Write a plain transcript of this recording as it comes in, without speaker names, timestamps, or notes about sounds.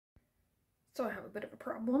So I have a bit of a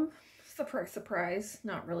problem. Surprise, surprise.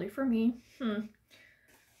 Not really for me.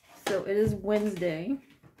 So it is Wednesday,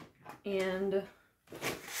 and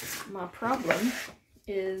my problem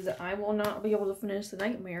is I will not be able to finish the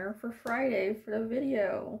nightmare for Friday for the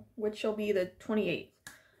video, which will be the 28th.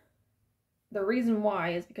 The reason why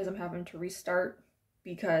is because I'm having to restart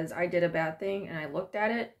because I did a bad thing and I looked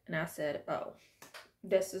at it and I said, oh,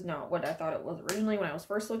 this is not what I thought it was originally when I was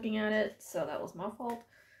first looking at it, so that was my fault.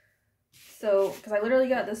 So, because I literally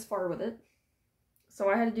got this far with it. So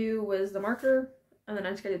what I had to do was the marker, and then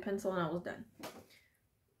I just got the pencil and I was done.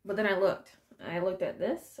 But then I looked at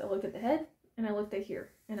this, I looked at the head, and I looked at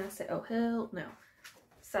here. And I said, oh hell no.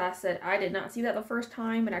 So I said, I did not see that the first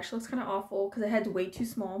time. It actually looks kind of awful because the head's way too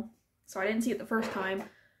small. So I didn't see it the first time.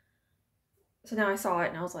 So now I saw it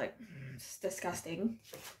and I was like, it's disgusting.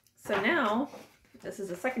 So now, this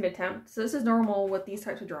is a second attempt. So this is normal with these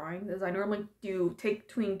types of drawings, is I normally do take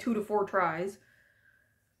between 2 to 4 tries.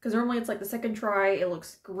 Because normally it's like the second try, it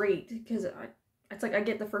looks great. Because it's like I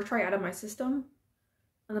get the first try out of my system.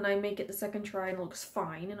 And then I make it the second try and it looks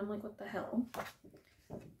fine. And I'm like, what the hell?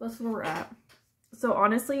 That's where we're at. So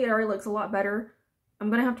honestly, it already looks a lot better. I'm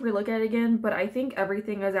going to have to relook at it again. But I think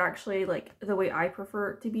everything is actually like the way I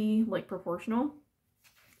prefer it to be, like proportional.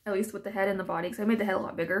 At least with the head and the body. Because I made the head a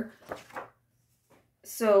lot bigger.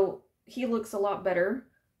 So he looks a lot better.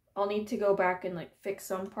 I'll need to go back and like fix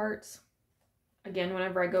some parts. Again,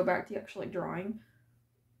 whenever I go back to actually drawing.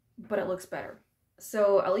 But it looks better.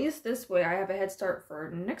 So at least this way I have a head start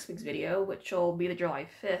for next week's video, which will be the July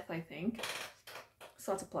 5th, I think.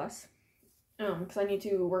 So that's a plus. Because I need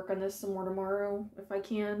to work on this some more tomorrow if I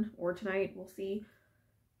can, or tonight, we'll see.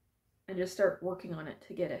 And just start working on it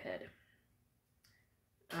to get ahead.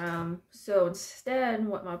 So instead,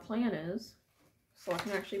 what my plan is, so I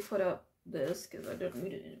can actually put up this because I don't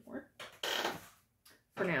need it anymore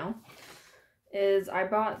for now, is I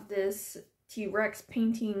bought this T-Rex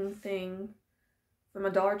painting thing from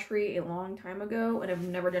a Dollar Tree a long time ago, and I've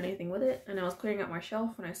never done anything with it. And I was clearing out my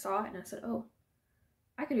shelf and I saw it and I said, oh,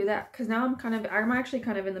 I could do that. Because now I'm actually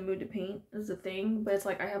kind of in the mood to paint is the thing, but it's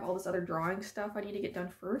like I have all this other drawing stuff I need to get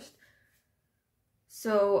done first.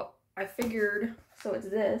 So I figured, so it's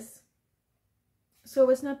this. So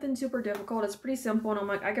it's nothing super difficult. It's pretty simple, and I'm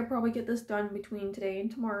like, I could probably get this done between today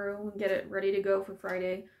and tomorrow and get it ready to go for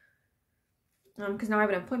Friday. Because now I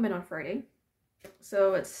have an appointment on Friday.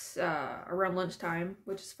 So it's around lunchtime,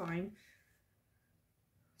 which is fine.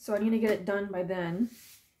 So I need to get it done by then.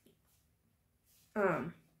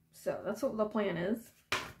 So that's what the plan is.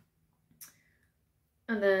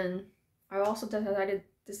 And then I also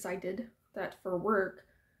decided that for work,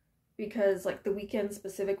 because like the weekend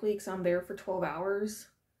specifically, because I'm there for 12 hours,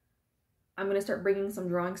 I'm going to start bringing some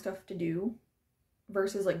drawing stuff to do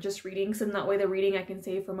versus like just reading. So in that way the reading I can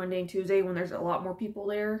save for Monday and Tuesday when there's a lot more people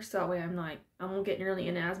there. So that way I won't get nearly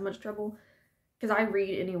in as much trouble because I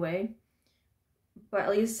read anyway. But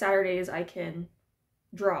at least Saturdays I can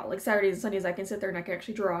draw. Like Saturdays and Sundays I can sit there and I can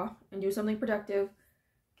actually draw and do something productive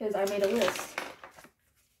because I made a list.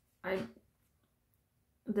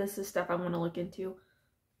 This is stuff I want to look into.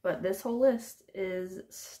 But this whole list is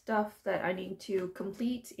stuff that I need to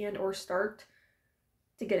complete and or start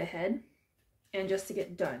to get ahead and just to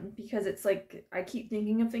get done. Because it's like, I keep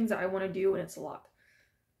thinking of things that I want to do and it's a lot.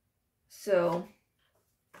 So,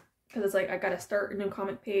 because it's like, I gotta start a new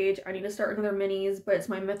comic page. I need to start another minis, but it's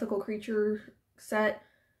my mythical creature set.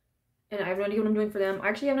 And I have no idea what I'm doing for them. I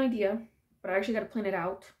actually have an idea, but I actually gotta plan it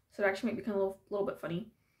out. So it actually might become a little bit funny.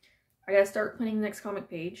 I gotta start planning the next comic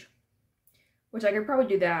page. Which I could probably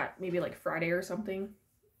do that maybe like Friday or something.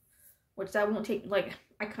 Which that won't take, like,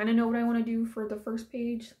 I kind of know what I want to do for the first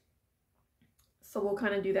page. So we'll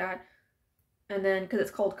kind of do that. And then, because it's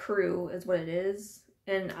called Crew is what it is.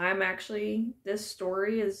 And I'm actually, this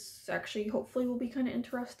story is actually, hopefully will be kind of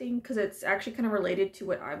interesting. Because it's actually kind of related to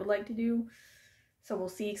what I would like to do. So we'll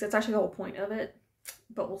see, because it's actually the whole point of it.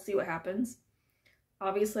 But we'll see what happens.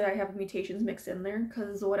 Obviously, I have mutations mixed in there,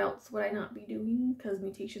 because what else would I not be doing? Because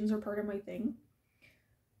mutations are part of my thing.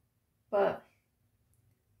 But,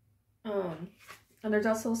 and there's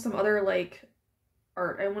also some other, like,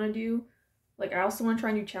 art I want to do. Like, I also want to try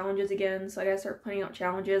and do challenges again, so I gotta start planning out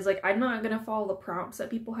challenges. Like, I'm not gonna follow the prompts that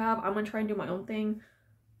people have. I'm gonna try and do my own thing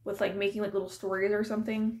with, like, making, like, little stories or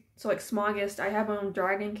something. So, like, Smogist, I have my own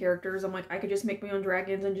dragon characters. I'm like, I could just make my own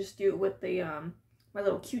dragons and just do it with the, my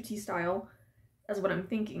little cutie style. That's what I'm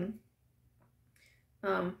thinking.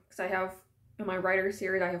 Because I have, in my writer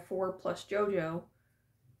series, I have 4 plus JoJo.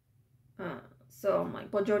 So I'm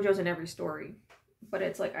like, well, JoJo's in every story. But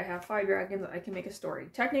it's like, I have 5 dragons, I can make a story.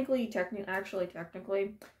 Technically,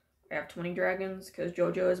 I I have 20 dragons because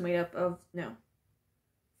JoJo is made up of, no,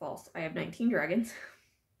 false. I have 19 dragons.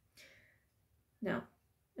 No,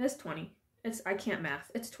 it's 20. I can't math.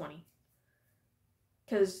 It's 20.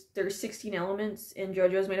 Because there's 16 elements and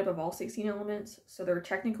JoJo's made up of all 16 elements. So they're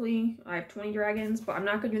technically, I have 20 dragons, but I'm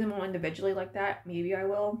not going to do them all individually like that. Maybe I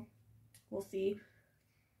will. We'll see.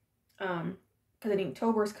 Because I think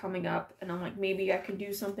Inktober's coming up, and I'm like, maybe I could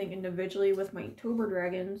do something individually with my Inktober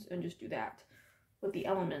dragons and just do that with the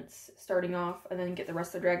elements starting off, and then get the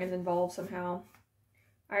rest of the dragons involved somehow.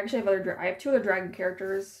 I actually have I have 2 other dragon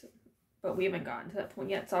characters, but we haven't gotten to that point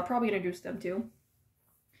yet, so I'll probably introduce them too.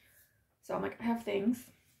 So I'm like, I have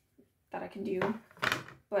things that I can do,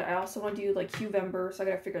 but I also want to do like Qvember, so I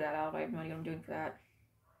gotta figure that out. I have no idea what I'm doing for that.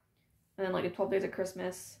 And then like the 12 Days of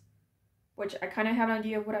Christmas, which I kind of have an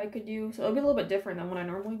idea of what I could do, so it'll be a little bit different than what I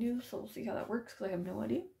normally do, so we'll see how that works, because I have no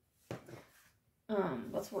idea.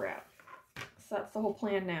 That's where we're at. So that's the whole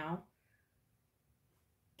plan now.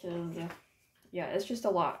 Because, yeah, it's just a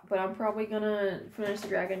lot. But I'm probably gonna finish the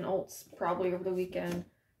Dragon Ults probably over the weekend.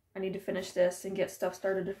 I need to finish this and get stuff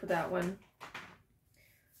started for that one.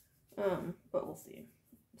 But we'll see.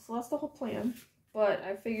 So that's the whole plan. But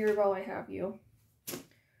I figured while I have you,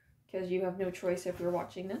 because you have no choice if you're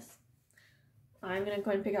watching this, I'm going to go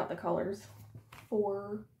ahead and pick out the colors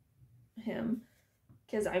for him.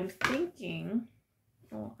 Because I'm thinking,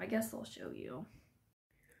 well, I guess I'll show you.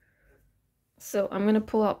 So I'm going to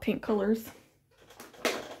pull out pink colors.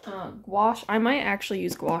 Gouache. I might actually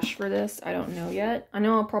use gouache for this. I don't know yet. I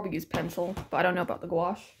know I'll probably use pencil, but I don't know about the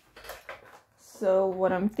gouache. So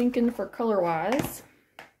what I'm thinking for color-wise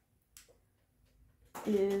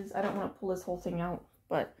is, I don't want to pull this whole thing out,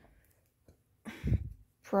 but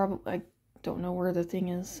probably, I don't know where the thing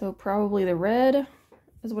is. So probably the red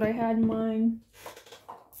is what I had in mind.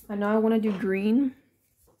 I know I want to do green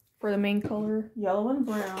for the main color, yellow and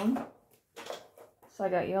brown. So I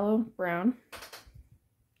got yellow, brown.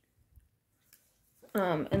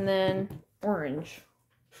 And then orange.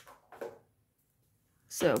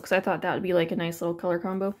 So, because I thought that would be like a nice little color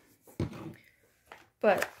combo.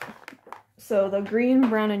 But, so the green,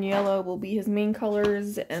 brown, and yellow will be his main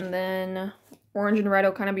colors, and then orange and red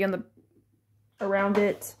will kind of be on the, around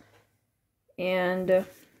it. And,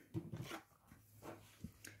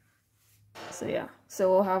 so yeah. So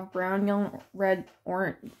we'll have brown, yellow, red,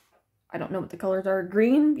 orange. I don't know what the colors are.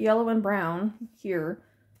 Green, yellow, and brown here.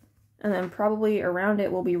 And then probably around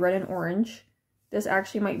it will be red and orange. This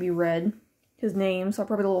actually might be red. His name, so I'll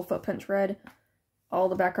probably a little footprints red. All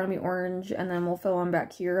the background will be orange. And then we'll fill in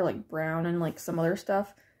back here like brown and like some other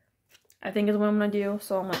stuff. I think is what I'm going to do.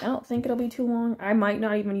 So I'm like, I don't think it'll be too long. I might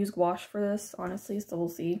not even use gouache for this, honestly. So we'll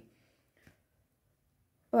see.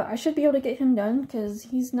 But I should be able to get him done because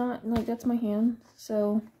he's not, like, that's my hand.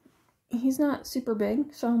 So he's not super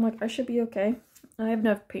big. So I'm like, I should be okay. I have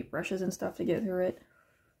enough paintbrushes and stuff to get through it.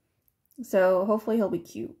 So hopefully he'll be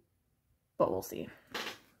cute, but we'll see.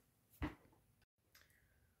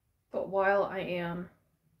 But while I am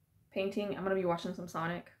painting, I'm going to be watching some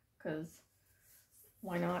Sonic, because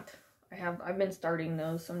why not? I've been starting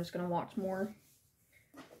those, so I'm just going to watch more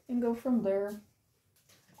and go from there.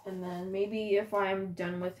 And then maybe if I'm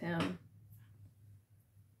done with him,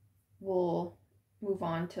 we'll move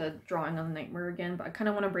on to drawing on the Nightmare again. But I kind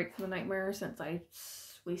of want to break from the Nightmare since I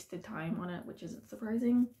wasted time on it, which isn't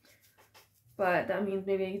surprising. But that means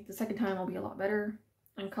maybe the second time will be a lot better.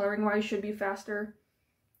 And coloring wise should be faster.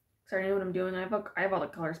 Because I already know what I'm doing. I have all the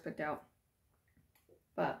colors picked out.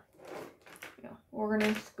 But, yeah, we're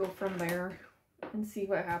going to go from there and see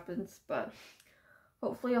what happens. But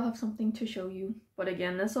hopefully I'll have something to show you. But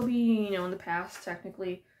again, this will be, you know, in the past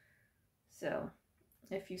technically. So,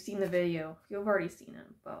 if you've seen the video, you've already seen it.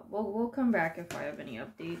 But we'll come back if I have any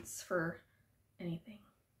updates for anything.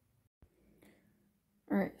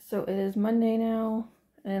 Alright, so it is Monday now,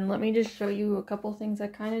 and let me just show you a couple things I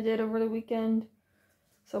kind of did over the weekend.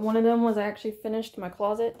 So one of them was I actually finished my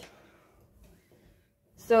closet.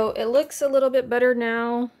 So it looks a little bit better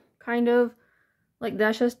now, kind of. Like,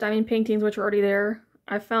 that's just diamond paintings, which are already there.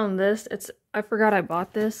 I found this. I forgot I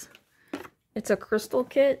bought this. It's a crystal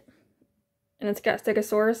kit, and it's got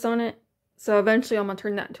Stegosaurus on it. So eventually I'm going to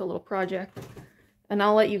turn that into a little project. And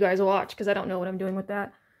I'll let you guys watch, because I don't know what I'm doing with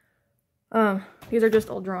that. These are just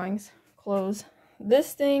old drawings, clothes.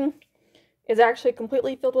 This thing is actually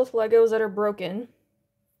completely filled with Legos that are broken,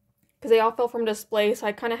 because they all fell from display, so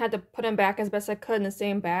I kind of had to put them back as best I could in the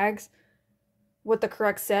same bags with the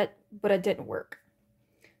correct set, but it didn't work.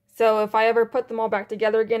 So if I ever put them all back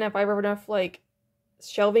together again, if I ever have enough, like,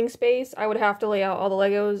 shelving space, I would have to lay out all the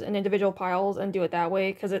Legos in individual piles and do it that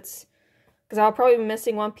way, because it's because I'll probably be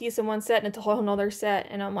missing one piece in one set and it's a whole another set,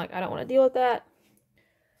 and I'm like, I don't want to deal with that.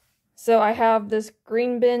 So I have this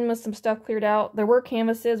green bin with some stuff cleared out. There were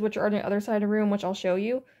canvases, which are on the other side of the room, which I'll show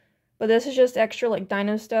you. But this is just extra, like,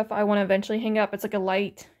 dino stuff I want to eventually hang up. It's like a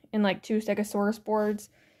light and, like, 2 Stegosaurus boards.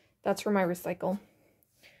 That's for my recycle.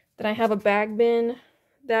 Then I have a bag bin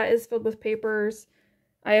that is filled with papers.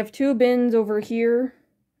 I have 2 bins over here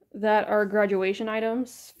that are graduation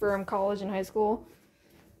items from college and high school.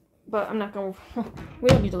 But I'm not going to... we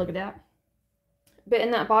don't need to look at that. But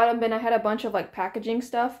in that bottom bin, I had a bunch of, like, packaging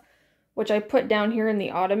stuff, which I put down here in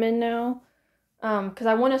the ottoman now. Because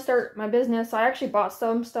I want to start my business. I actually bought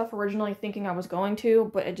some stuff originally thinking I was going to,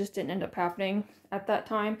 but it just didn't end up happening at that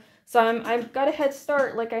time. So I've got a head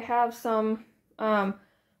start. Like, I have some,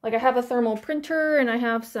 like, I have a thermal printer, and I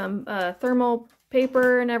have some thermal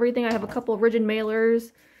paper and everything. I have a couple of rigid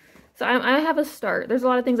mailers. So I have a start. There's a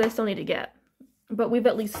lot of things I still need to get, but we've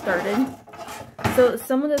at least started. So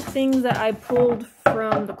some of the things that I pulled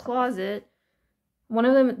from the closet, one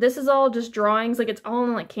of them, this is all just drawings, like it's all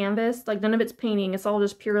on like canvas, like none of it's painting, it's all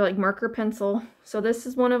just pure like marker pencil. So this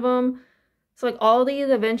is one of them. So like all these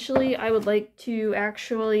eventually I would like to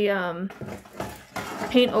actually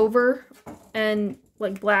paint over and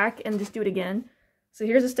like black and just do it again. So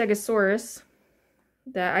here's a Stegosaurus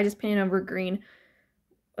that I just painted over green.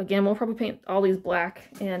 Again, we'll probably paint all these black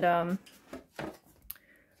and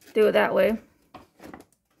do it that way.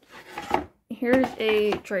 Here's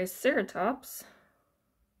a Triceratops.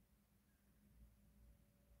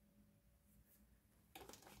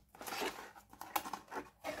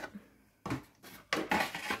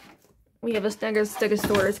 We have a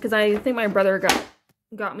Stegosaurus because I think my brother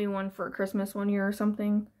got me one for Christmas one year or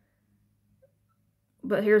something.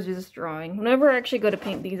 But here's this drawing. Whenever I actually go to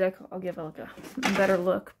paint these, I'll give it like a better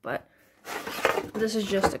look. But this is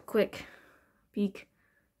just a quick peek.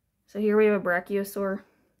 So here we have a Brachiosaur.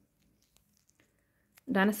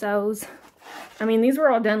 Dinosaurs. I mean, these were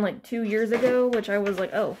all done like 2 years ago, which I was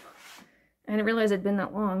like, oh. I didn't realize it'd been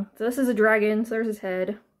that long. So this is a dragon. So there's his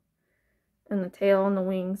head. And the tail and the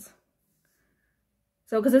wings.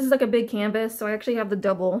 So, because this is like a big canvas, so I actually have the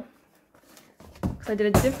double. Because I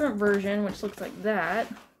did a different version, which looks like that.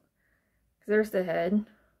 There's the head.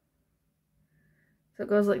 So it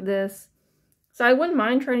goes like this. So I wouldn't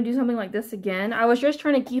mind trying to do something like this again. I was just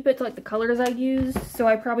trying to keep it to like the colors I used, so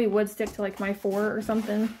I probably would stick to like my 4 or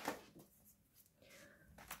something.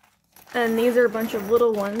 And these are a bunch of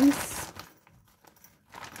little ones.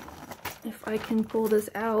 If I can pull this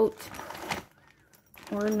out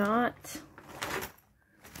or not.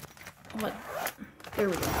 What? There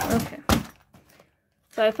we go. Okay.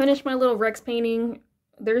 So I finished my little Rex painting.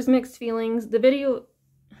 There's mixed feelings. The video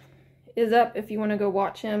is up if you want to go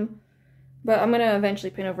watch him. But I'm going to eventually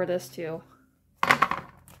paint over this too.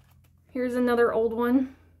 Here's another old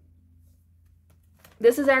one.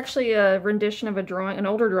 This is actually a rendition of a drawing, an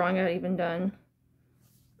older drawing I had even done.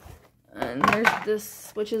 And there's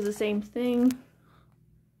this, which is the same thing.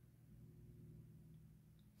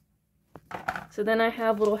 So then I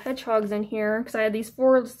have little hedgehogs in here, because I had these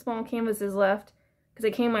 4 small canvases left, because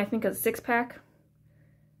it came, I think, as a 6-pack.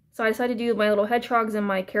 So I decided to do my little hedgehogs in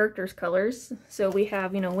my characters' colors. So we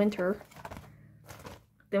have, you know, winter.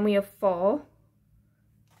 Then we have fall,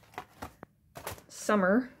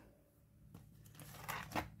 summer,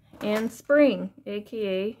 and spring,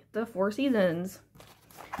 aka the 4 seasons.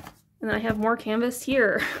 And then I have more canvas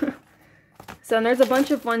here. So and there's a bunch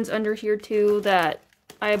of ones under here too that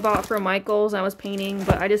I bought from Michael's. I was painting,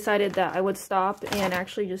 but I decided that I would stop and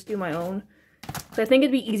actually just do my own. So I think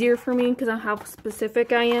it'd be easier for me because of how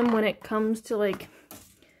specific I am when it comes to like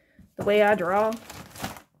the way I draw.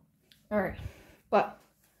 Alright, but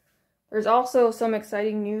there's also some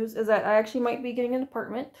exciting news is that I actually might be getting an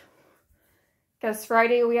apartment. Because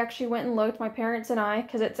Friday we actually went and looked, my parents and I,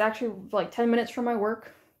 because it's actually like 10 minutes from my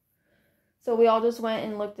work. So we all just went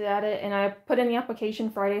and looked at it, and I put in the application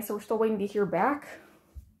Friday, so we're still waiting to hear back.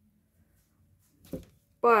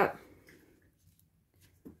 But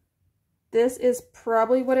this is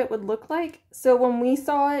probably what it would look like. So when we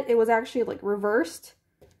saw it, it was actually like reversed.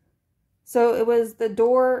 So it was the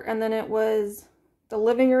door, and then it was the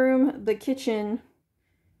living room, the kitchen,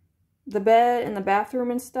 the bed, and the bathroom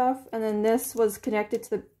and stuff. And then this was connected to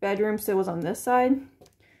the bedroom, so it was on this side.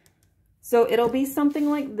 So it'll be something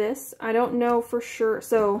like this. I don't know for sure.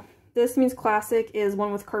 So this means classic is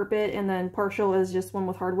one with carpet, and then partial is just one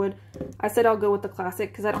with hardwood. I said I'll go with the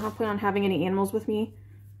classic because I don't plan on having any animals with me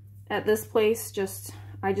at this place.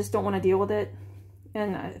 I just don't want to deal with it.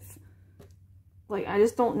 And I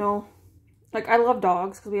just don't know. Like, I love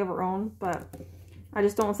dogs because we have our own, but I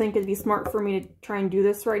just don't think it'd be smart for me to try and do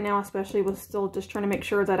this right now, especially with still just trying to make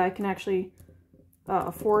sure that I can actually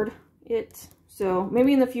afford it. So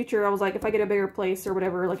maybe in the future, I was like, if I get a bigger place or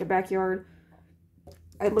whatever, like a backyard,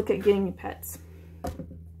 I'd look at getting pets.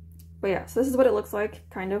 But yeah, so this is what it looks like,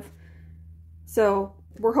 kind of. So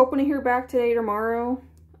we're hoping to hear back today or tomorrow.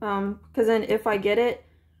 Because then if I get it,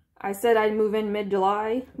 I said I'd move in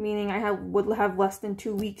mid-July, meaning I would have less than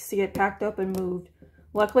 2 weeks to get packed up and moved.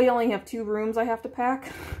 Luckily, I only have 2 rooms I have to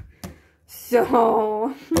pack.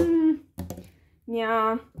 So,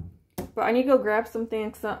 yeah. But I need to go grab some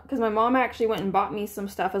things, because my mom actually went and bought me some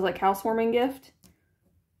stuff as like housewarming gift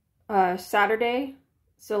Saturday.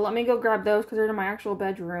 So let me go grab those because they're in my actual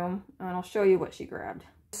bedroom, and I'll show you what she grabbed.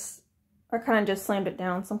 I kind of just slammed it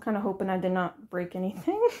down, so I'm kind of hoping I did not break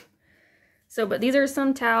anything. So, but these are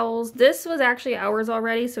some towels. This was actually ours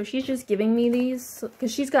already, so she's just giving me these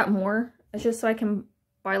because she's got more. It's just so I can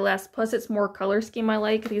buy less. Plus, it's more color scheme I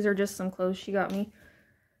like. These are just some clothes she got me.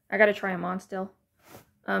 I got to try them on still.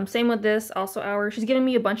 Same with this, also ours. She's giving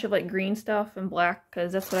me a bunch of like green stuff and black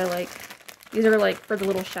because that's what I like. These are like for the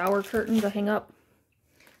little shower curtains I hang up.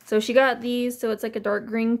 So she got these, so it's like a dark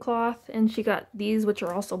green cloth, and she got these, which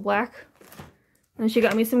are also black. And she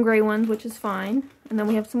got me some gray ones, which is fine. And then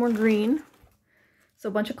we have some more green. So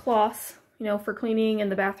a bunch of cloths, you know, for cleaning in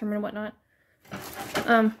the bathroom and whatnot.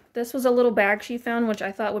 This was a little bag she found, which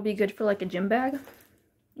I thought would be good for like a gym bag.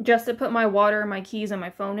 Just to put my water, my keys, and my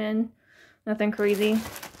phone in. Nothing crazy.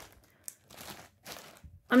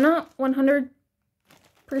 I'm not 100%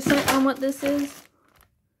 on what this is.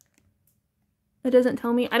 It doesn't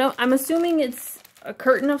tell me. I'm assuming it's a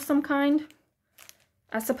curtain of some kind,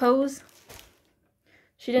 I suppose.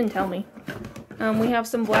 She didn't tell me. We have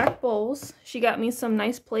some black bowls. She got me some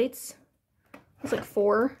nice plates. It's like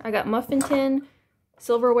 4. I got muffin tin,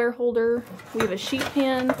 silverware holder. We have a sheet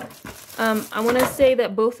pan. I want to say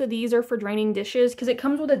that both of these are for draining dishes because it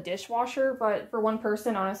comes with a dishwasher, but for one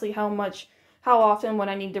person, honestly, how often would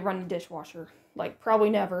I need to run a dishwasher? Like, probably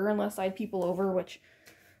never, unless I had people over, which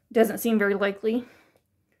doesn't seem very likely.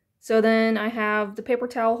 So then I have the paper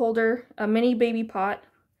towel holder, a mini baby pot,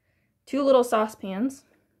 2 little saucepans.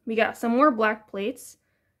 We got some more black plates.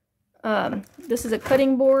 This is a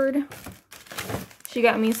cutting board. She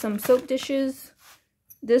got me some soap dishes.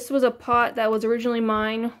 This was a pot that was originally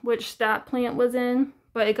mine, which that plant was in,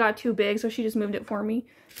 but it got too big, so she just moved it for me.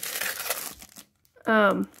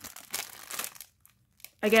 I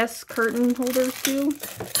guess curtain holders too.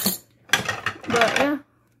 But yeah,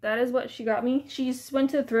 that is what she got me. She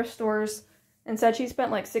went to the thrift stores and said she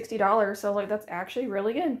spent like $60, so like that's actually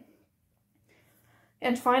really good.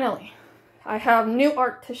 And finally, I have new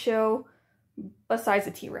art to show besides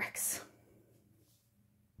the T-Rex.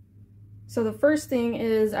 So the first thing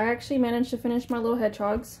is I actually managed to finish my little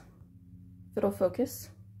hedgehogs. If it'll focus.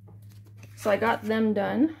 So I got them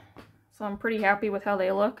done. So I'm pretty happy with how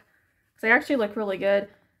they look. Because they actually look really good.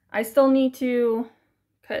 I still need to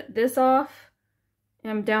cut this off.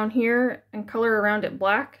 And down here and color around it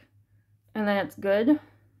black. And then it's good.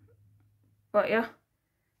 But yeah.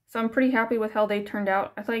 So I'm pretty happy with how they turned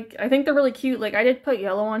out. I think they're really cute. Like I did put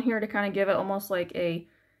yellow on here to kind of give it almost like a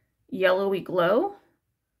yellowy glow.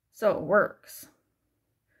 So it works.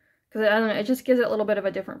 Because I don't know, it just gives it a little bit of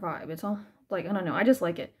a different vibe. It's all like, I don't know, I just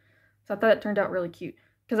like it. So I thought it turned out really cute.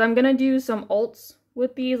 Because I'm going to do some alts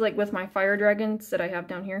with these, like with my fire dragons that I have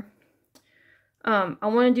down here. I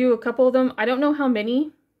want to do a couple of them. I don't know how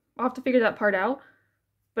many. I'll have to figure that part out.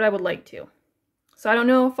 But I would like to. So I don't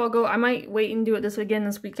know if I'll go, I might wait and do it this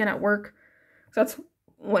weekend at work. So that's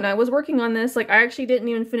when I was working on this. Like I actually didn't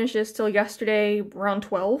even finish this till yesterday around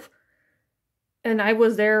 12. And I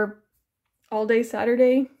was there all day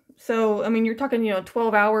Saturday. So, I mean, you're talking,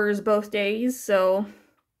 12 hours both days. So,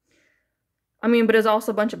 I mean, but there's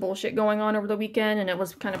also a bunch of bullshit going on over the weekend. And it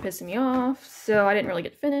was kind of pissing me off. So, I didn't really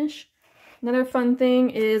get to finish. Another fun thing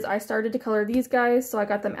is I started to color these guys. So, I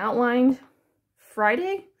got them outlined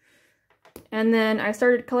Friday. And then I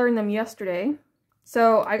started coloring them yesterday.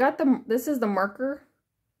 So, I got them. This is the marker.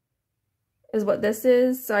 Is what this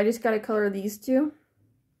is. So, I just got to color these two.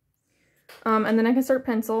 And then I can start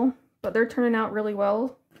pencil, but they're turning out really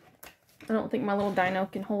well. I don't think my little dino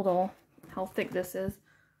can hold all how thick this is.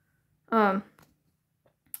 But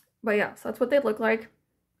yeah, so that's what they look like.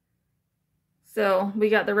 So we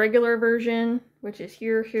got the regular version, which is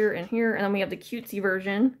here, here, and here, and then we have the cutesy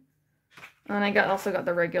version. And I also got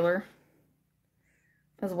the regular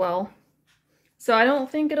as well. So I don't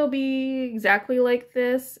think it'll be exactly like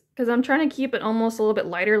this, because I'm trying to keep it almost a little bit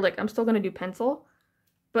lighter. Like I'm still going to do pencil.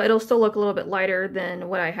 But it'll still look a little bit lighter than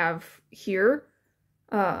what I have here.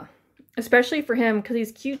 especially for him because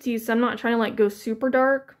he's cutesy, so I'm not trying to like go super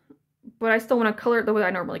dark, but I still want to color it the way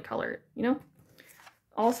I normally color it, you know?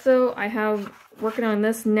 Also, I have working on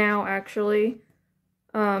this now actually.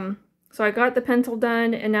 So I got the pencil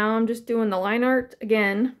done and now I'm just doing the line art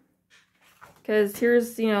again. Because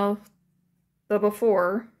here's, you know, the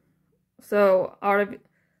before. So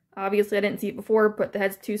obviously I didn't see it before, but the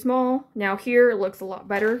head's too small. Now here it looks a lot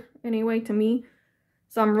better anyway to me.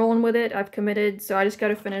 So I'm rolling with it. I've committed. So I just got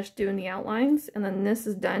to finish doing the outlines and then this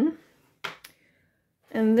is done.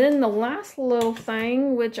 And then the last little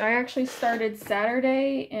thing, which I actually started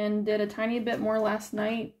Saturday and did a tiny bit more last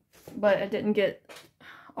night, but I didn't get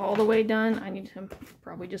all the way done. I need to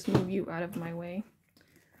probably just move you out of my way.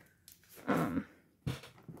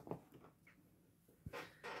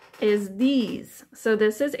 Is these. So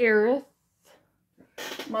this is Aerith,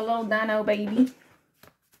 my little dino baby.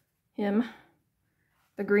 Him,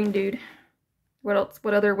 the green dude. What else?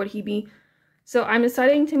 What other would he be? So I'm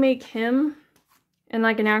deciding to make him and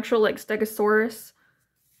like an actual like Stegosaurus.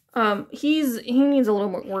 He needs a little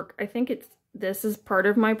more work. I think this is part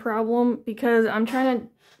of my problem because I'm trying to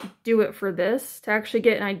do it for this to actually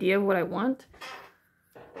get an idea of what I want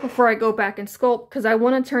before I go back and sculpt, because I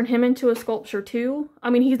want to turn him into a sculpture too. I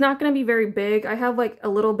mean, he's not going to be very big. I have like a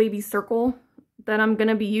little baby circle that I'm going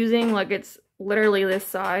to be using. Like it's literally this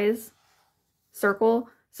size circle.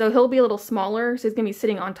 So he'll be a little smaller. So he's going to be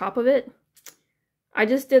sitting on top of it. I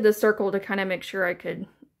just did the circle to kind of make sure I could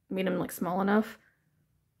make him like small enough.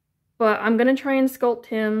 But I'm going to try and sculpt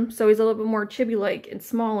him so he's a little bit more chibi-like and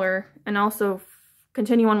smaller. And also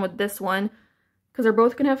continue on with this one, because they're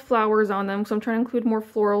both going to have flowers on them. So I'm trying to include more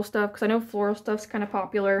floral stuff, because I know floral stuff's kind of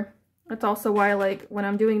popular. That's also why, like, when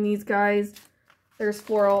I'm doing these guys, there's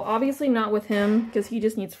floral. Obviously not with him, because he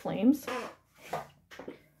just needs flames.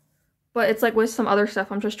 But it's like with some other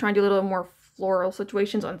stuff, I'm just trying to do a little more floral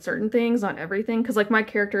situations on certain things, not everything. Because, like, my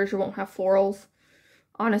characters won't have florals.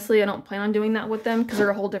 Honestly, I don't plan on doing that with them, because they're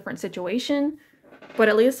a whole different situation. But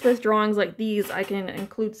at least with drawings like these, I can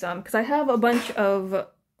include some. Because I have a bunch of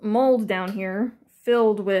molds down here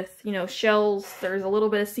filled with, you know, shells. There's a little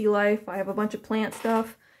bit of sea life. I have a bunch of plant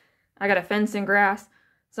stuff. I got a fence and grass.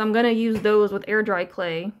 So I'm going to use those with air dry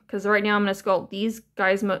clay. Because right now I'm going to sculpt these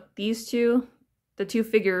guys, these two, the two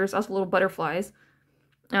figures, also little butterflies.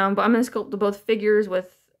 But I'm going to sculpt both figures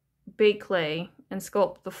with baked clay and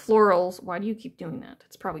sculpt the florals. Why do you keep doing that?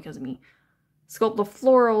 It's probably because of me. Sculpt the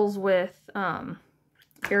florals with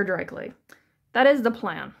air dry clay. That is the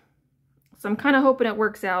plan. So I'm kind of hoping it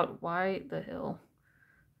works out. Why the hell?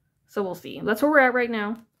 So we'll see. That's where we're at right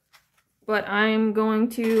now. But I'm going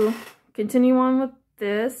to continue on with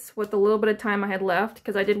this with a little bit of time I had left,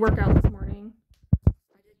 because I did work out this morning. I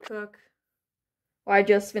did cook. Well, I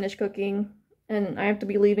just finished cooking, and I have to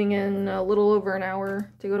be leaving in a little over an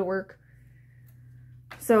hour to go to work.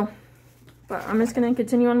 So, but I'm just going to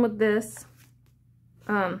continue on with this.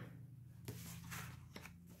 Oh,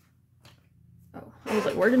 I was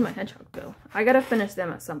like, where did my hedgehog go? I gotta finish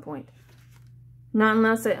them at some point. Not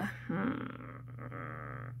unless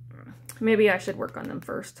maybe I should work on them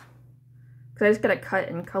first. Because I just gotta cut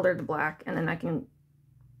and color the black, and then I can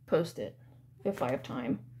post it if I have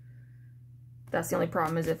time. That's the only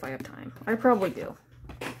problem, is if I have time. I probably do.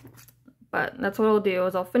 But that's what I'll do,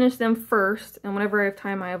 is I'll finish them first, and whenever I have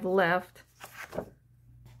time I have left,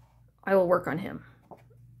 I will work on him.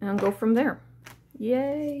 And I'll go from there.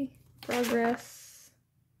 Yay! Progress.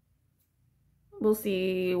 We'll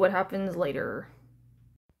see what happens later.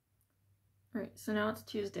 Alright, so now it's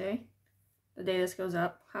Tuesday. The day this goes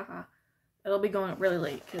up. Haha. It'll be going up really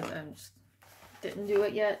late because I just didn't do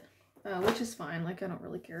it yet. Which is fine. Like, I don't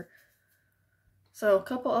really care. So, a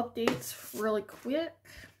couple updates really quick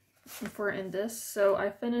before I end this. So, I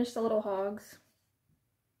finished the little hogs.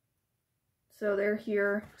 So, they're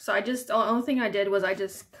here. So, the only thing I did was I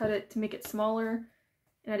just cut it to make it smaller.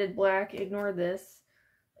 And I did black. Ignore this.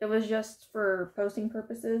 It was just for posting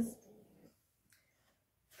purposes.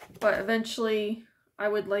 But eventually, I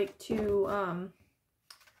would like to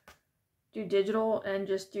do digital and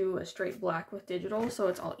just do a straight black with digital so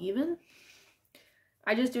it's all even.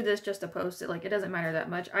 I just do this just to post it. Like, it doesn't matter that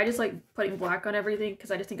much. I just like putting black on everything because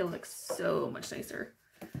I just think it looks so much nicer.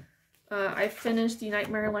 I finished the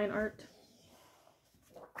Nightmare line art.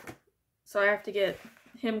 So I have to get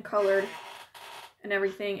him colored and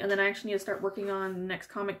everything. And then I actually need to start working on the next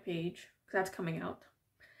comic page because that's coming out.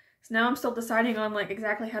 So now I'm still deciding on like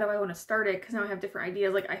exactly how do I want to start it, because now I have different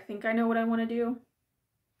ideas. Like, I think I know what I want to do.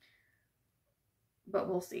 But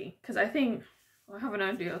we'll see. Because I think, well, I have an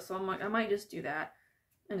idea, so I might just do that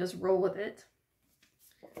and just roll with it.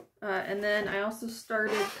 And then I also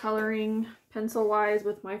started coloring pencil-wise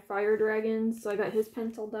with my fire dragons. So I got his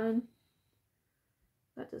pencil done.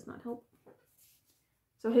 That does not help.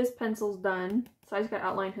 So his pencil's done. So I just got to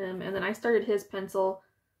outline him. And then I started his pencil.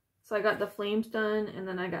 So I got the flames done, and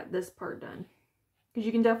then I got this part done. Because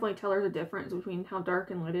you can definitely tell there's a difference between how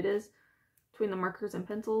dark and light it is between the markers and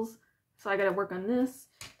pencils. So I got to work on this.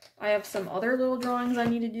 I have some other little drawings I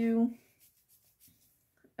need to do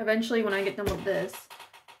eventually when I get done with this.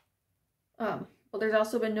 But there's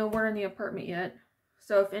also been no word in the apartment yet.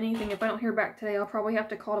 So if anything, if I don't hear back today, I'll probably have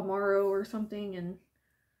to call tomorrow or something and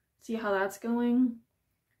see how that's going.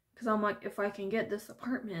 Because I'm like, if I can get this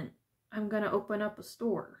apartment, I'm going to open up a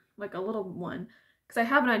store. Like a little one. Because I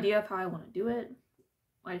have an idea of how I want to do it.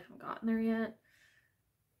 I haven't gotten there yet.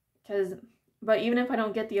 But even if I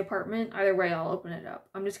don't get the apartment, either way I'll open it up.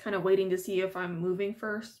 I'm just kind of waiting to see if I'm moving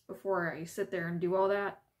first before I sit there and do all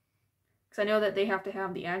that. Because I know that they have to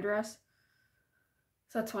have the address.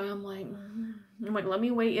 So that's why I'm like, let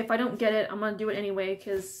me wait. If I don't get it, I'm going to do it anyway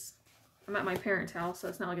because I'm at my parents' house, so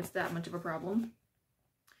it's not like it's that much of a problem.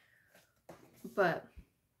 But,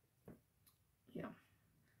 yeah.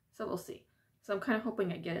 So we'll see. So I'm kind of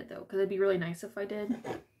hoping I get it, though, because it'd be really nice if I did.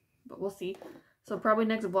 But we'll see. So probably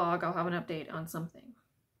next vlog, I'll have an update on something.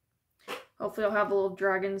 Hopefully I'll have the little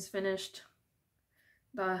dragons finished.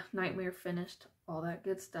 The nightmare finished. All that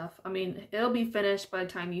good stuff. I mean, it'll be finished by the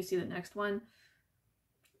time you see the next one.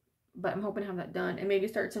 But I'm hoping to have that done. And maybe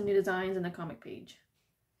start some new designs in the comic page.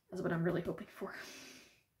 That's what I'm really hoping for.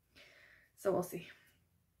 So we'll see.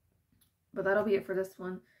 But that'll be it for this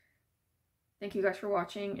one. Thank you guys for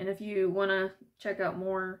watching. And if you want to check out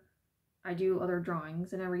more, I do other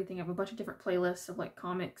drawings and everything. I have a bunch of different playlists of like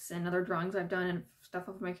comics and other drawings I've done and stuff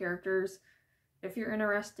of my characters. If you're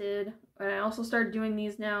interested. And I also started doing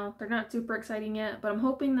these now. They're not super exciting yet. But I'm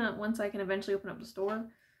hoping that once I can eventually open up the store,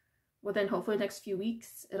 within hopefully the next few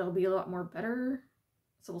weeks, it'll be a lot more better.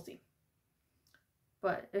 So we'll see.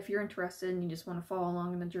 But if you're interested and you just want to follow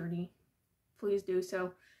along in the journey, please do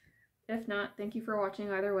so. If not, thank you for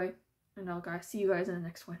watching either way. And I'll see you guys in the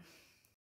next one.